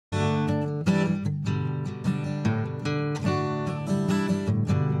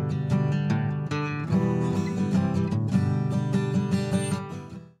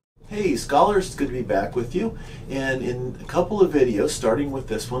Hey, scholars, it's good to be back with you. And in a couple of videos, starting with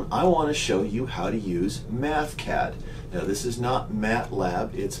this one, I want to show you how to use Mathcad. Now, this is not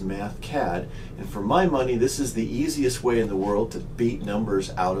MATLAB, it's Mathcad. And for my money, this is the easiest way in the world to beat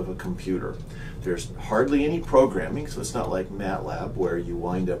numbers out of a computer. There's hardly any programming, so it's not like MATLAB where you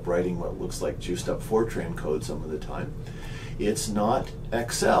wind up writing what looks like juiced up Fortran code some of the time. It's not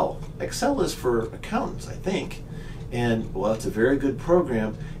Excel. Excel is for accountants, I think. And while it's a very good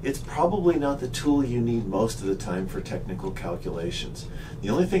program, it's probably not the tool you need most of the time for technical calculations. The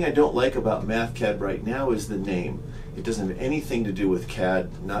only thing I don't like about Mathcad right now is the name. It doesn't have anything to do with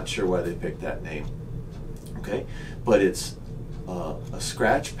CAD. Not sure why they picked that name. Okay, but it's a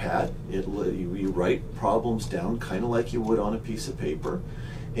scratch pad. You write problems down kind of like you would on a piece of paper.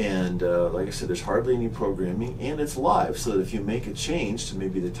 And like I said, there's hardly any programming, and it's live, so that if you make a change to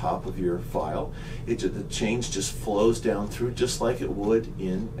maybe the top of your file, the change just flows down through just like it would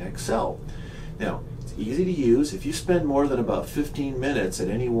in Excel. Now, it's easy to use. If you spend more than about 15 minutes at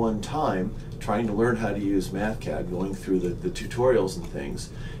any one time trying to learn how to use Mathcad, going through the tutorials and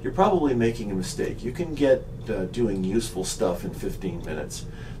things, you're probably making a mistake. You can get doing useful stuff in 15 minutes.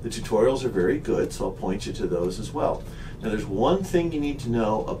 The tutorials are very good, so I'll point you to those as well. Now, there's one thing you need to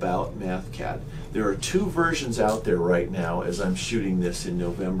know about Mathcad. There are two versions out there right now as I'm shooting this in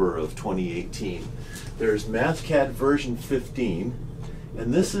November of 2018. There's Mathcad version 15,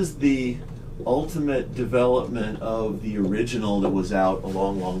 and this is the ultimate development of the original that was out a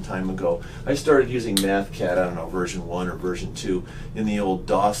long time ago. I started using Mathcad, I don't know, version 1 or version 2 in the old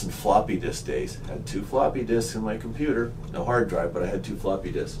DOS and floppy disk days. I had 2 floppy disks in my computer, no hard drive, but I had 2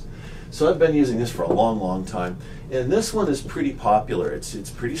 floppy disks. So I've been using this for a long time, and this one is pretty popular. It's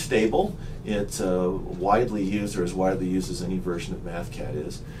pretty stable. It's widely used, or as widely used as any version of Mathcad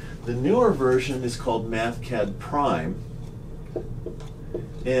is. The newer version is called Mathcad Prime,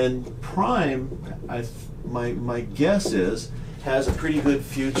 and Prime, my guess is, has a pretty good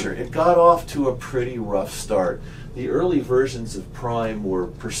future. It got off to a pretty rough start. The early versions of Prime were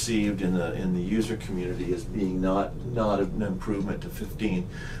perceived in the user community as being not an improvement to 15.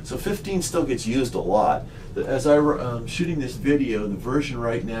 So 15 still gets used a lot. As I'm shooting this video, the version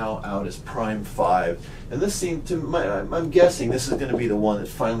right now out is Prime 5, and this seemed to I'm guessing this is going to be the one that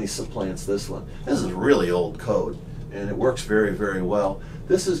finally supplants this one. This is really old code, and it works very well.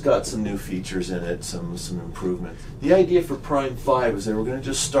 This has got some new features in it, some improvements. The idea for Prime 5 is that we're going to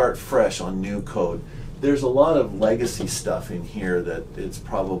just start fresh on new code. There's a lot of legacy stuff in here that it's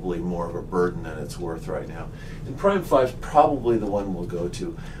probably more of a burden than it's worth right now. And Prime 5 is probably the one we'll go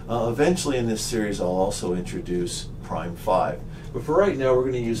to. Eventually in this series I'll also introduce Prime 5. But for right now we're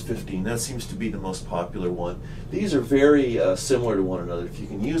going to use 15. That seems to be the most popular one. These are very similar to one another. If you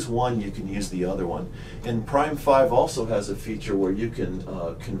can use one, you can use the other one. And Prime 5 also has a feature where you can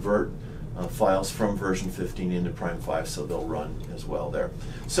convert files from version 15 into Prime 5, so they'll run as well there.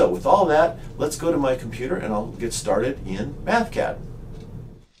 So with all that, let's go to my computer and I'll get started in Mathcad.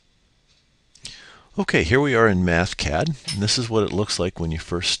 Okay, here we are in Mathcad, and this is what it looks like when you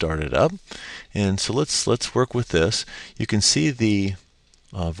first start it up. And so let's work with this. You can see the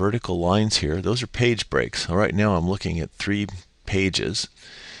vertical lines here. Those are page breaks. All right, now I'm looking at 3 pages,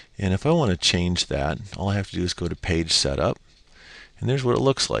 and if I want to change that, all I have to do is go to Page Setup. And there's what it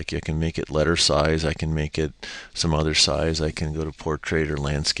looks like. I can make it letter size, I can make it some other size, I can go to portrait or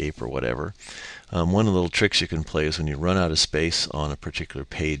landscape or whatever. One of the little tricks you can play is when you run out of space on a particular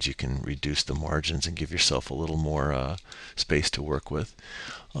page, you can reduce the margins and give yourself a little more space to work with.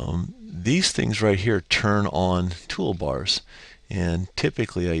 These things right here turn on toolbars, and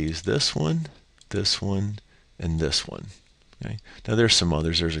typically I use this one, and this one. Okay? Now there's some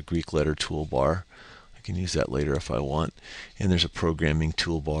others. There's a Greek letter toolbar. I can use that later if I want. And there's a programming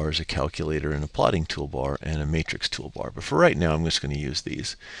toolbar, there's a calculator, and a plotting toolbar, and a matrix toolbar. But for right now, I'm just going to use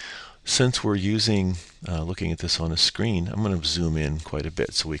these. Since we're looking at this on a screen, I'm going to zoom in quite a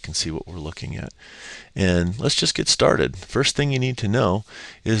bit so we can see what we're looking at. And let's just get started. First thing you need to know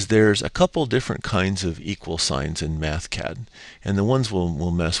is there's a couple different kinds of equal signs in Mathcad. And the ones we'll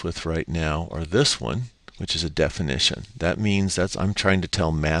mess with right now are this one, which is a definition. That means I'm trying to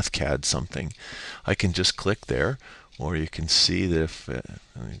tell Mathcad something. I can just click there, or you can see that if, let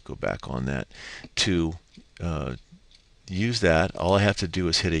me go back on that, to use that, all I have to do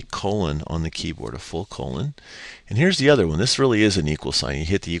is hit a colon on the keyboard, a full colon. And here's the other one. This really is an equal sign. You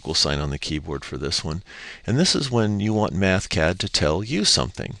hit the equal sign on the keyboard for this one. And this is when you want Mathcad to tell you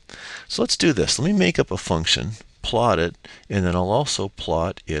something. So let's do this. Let me make up a function, plot it, and then I'll also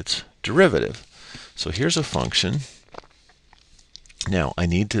plot its derivative. So here's a function, Now I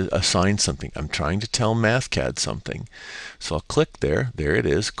need to assign something. I'm trying to tell Mathcad something. So I'll click there. There it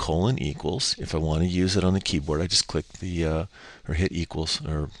is, colon equals. If I want to use it on the keyboard, I just click the or hit equals.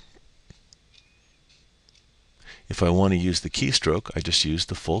 Or if I want to use the keystroke, I just use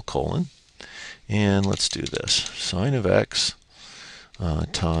the full colon. And let's do this. Sine of x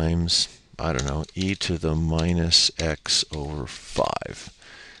times, I don't know, e to the minus x over 5.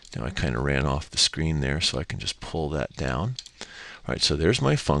 Now I kind of ran off the screen there, so I can just pull that down. All right, so there's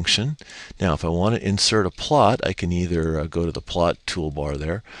my function. Now if I want to insert a plot, I can either go to the plot toolbar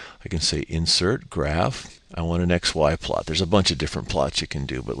there. I can say insert graph. I want an XY plot. There's a bunch of different plots you can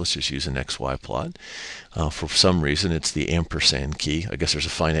do, but let's just use an XY plot. For some reason, it's the ampersand key. I guess there's a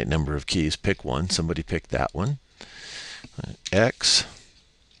finite number of keys. Pick one. Somebody pick that one. X,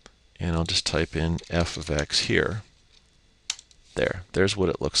 and I'll just type in f of x here. There's what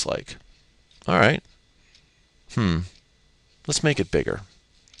it looks like. All right. Let's make it bigger.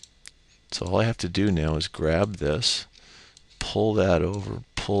 So all I have to do now is grab this, pull that over,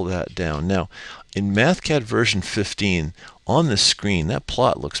 pull that down. Now, in Mathcad version 15, on the screen, that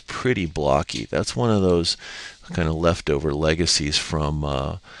plot looks pretty blocky. That's one of those kind of leftover legacies from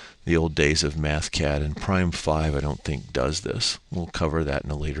the old days of Mathcad, and Prime 5 I don't think does this. We'll cover that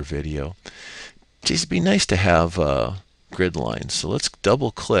in a later video. Geez, it'd be nice to have grid lines. So let's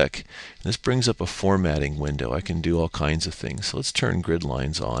double click. This brings up a formatting window. I can do all kinds of things. So let's turn grid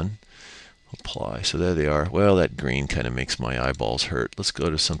lines on. Apply. So there they are. Well, that green kind of makes my eyeballs hurt. Let's go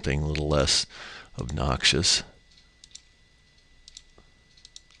to something a little less obnoxious.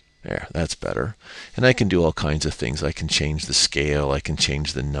 There, that's better. And I can do all kinds of things. I can change the scale. I can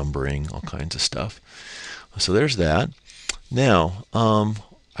change the numbering, all kinds of stuff. So there's that. Now,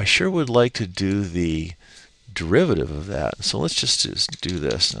 I sure would like to do the derivative of that. So let's just do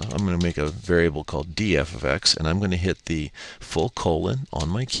this. Now, I'm going to make a variable called df of x, and I'm going to hit the full colon on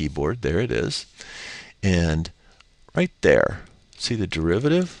my keyboard. There it is. And right there, see the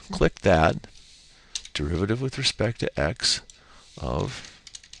derivative? Click that. Derivative with respect to x of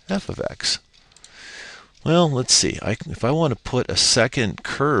f of x. Well, let's see. If I want to put a second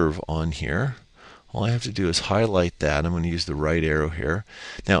curve on here, all I have to do is highlight that. I'm going to use the right arrow here.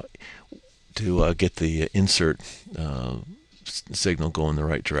 Now, to get the insert signal going the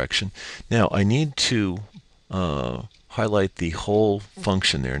right direction. Now I need to highlight the whole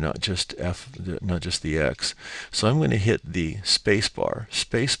function there, not just the x. So I'm going to hit the space bar.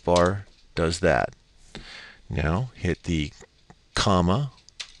 Space bar does that. Now hit the comma,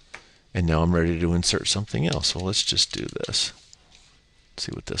 and now I'm ready to insert something else. So let's just do this.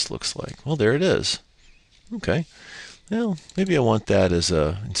 See what this looks like. Well, there it is. Okay. Well, maybe I want that as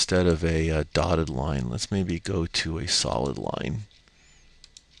instead of a dotted line, let's maybe go to a solid line.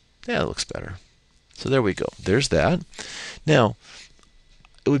 Yeah, it looks better. So there we go. There's that. Now,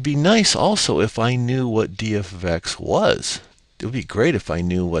 it would be nice also if I knew what df of x was. It would be great if I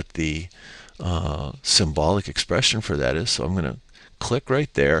knew what the symbolic expression for that is. So I'm going to click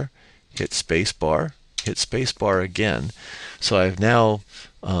right there, hit spacebar, hit spacebar again. So I've now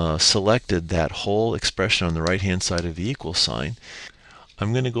selected that whole expression on the right hand side of the equal sign.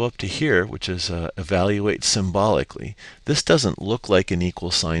 I'm going to go up to here, which is evaluate symbolically. This doesn't look like an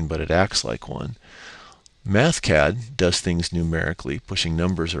equal sign, but it acts like one. Mathcad does things numerically, pushing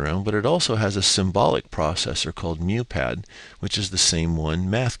numbers around, but it also has a symbolic processor called MuPad, which is the same one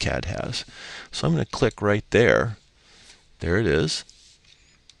Mathcad has. So I'm going to click right there. There it is.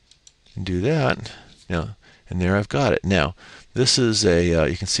 And do that. Now, and there I've got it. Now, this is a,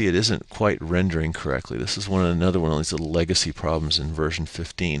 you can see it isn't quite rendering correctly. This is another one of these little legacy problems in version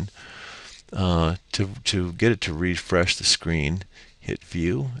 15. To get it to refresh the screen, hit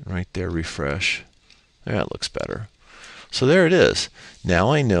View, and right there, refresh. That looks better. So there it is.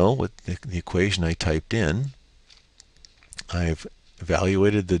 Now I know what the equation I typed in. I've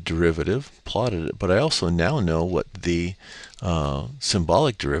evaluated the derivative, plotted it, but I also now know what the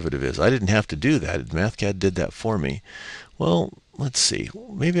symbolic derivative is. I didn't have to do that. Mathcad did that for me. Well, let's see.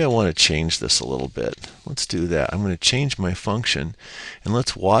 Maybe I want to change this a little bit. Let's do that. I'm going to change my function, and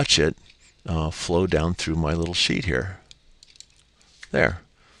let's watch it flow down through my little sheet here. There.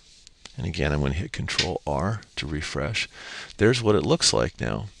 And again, I'm going to hit Control R to refresh. There's what it looks like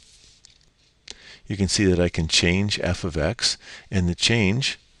now. You can see that I can change f of x, and the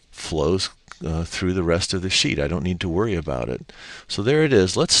change flows through the rest of the sheet. I don't need to worry about it. So there it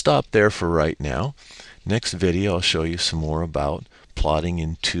is. Let's stop there for right now. Next video, I'll show you some more about plotting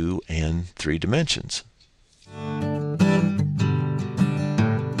in 2 and 3 dimensions.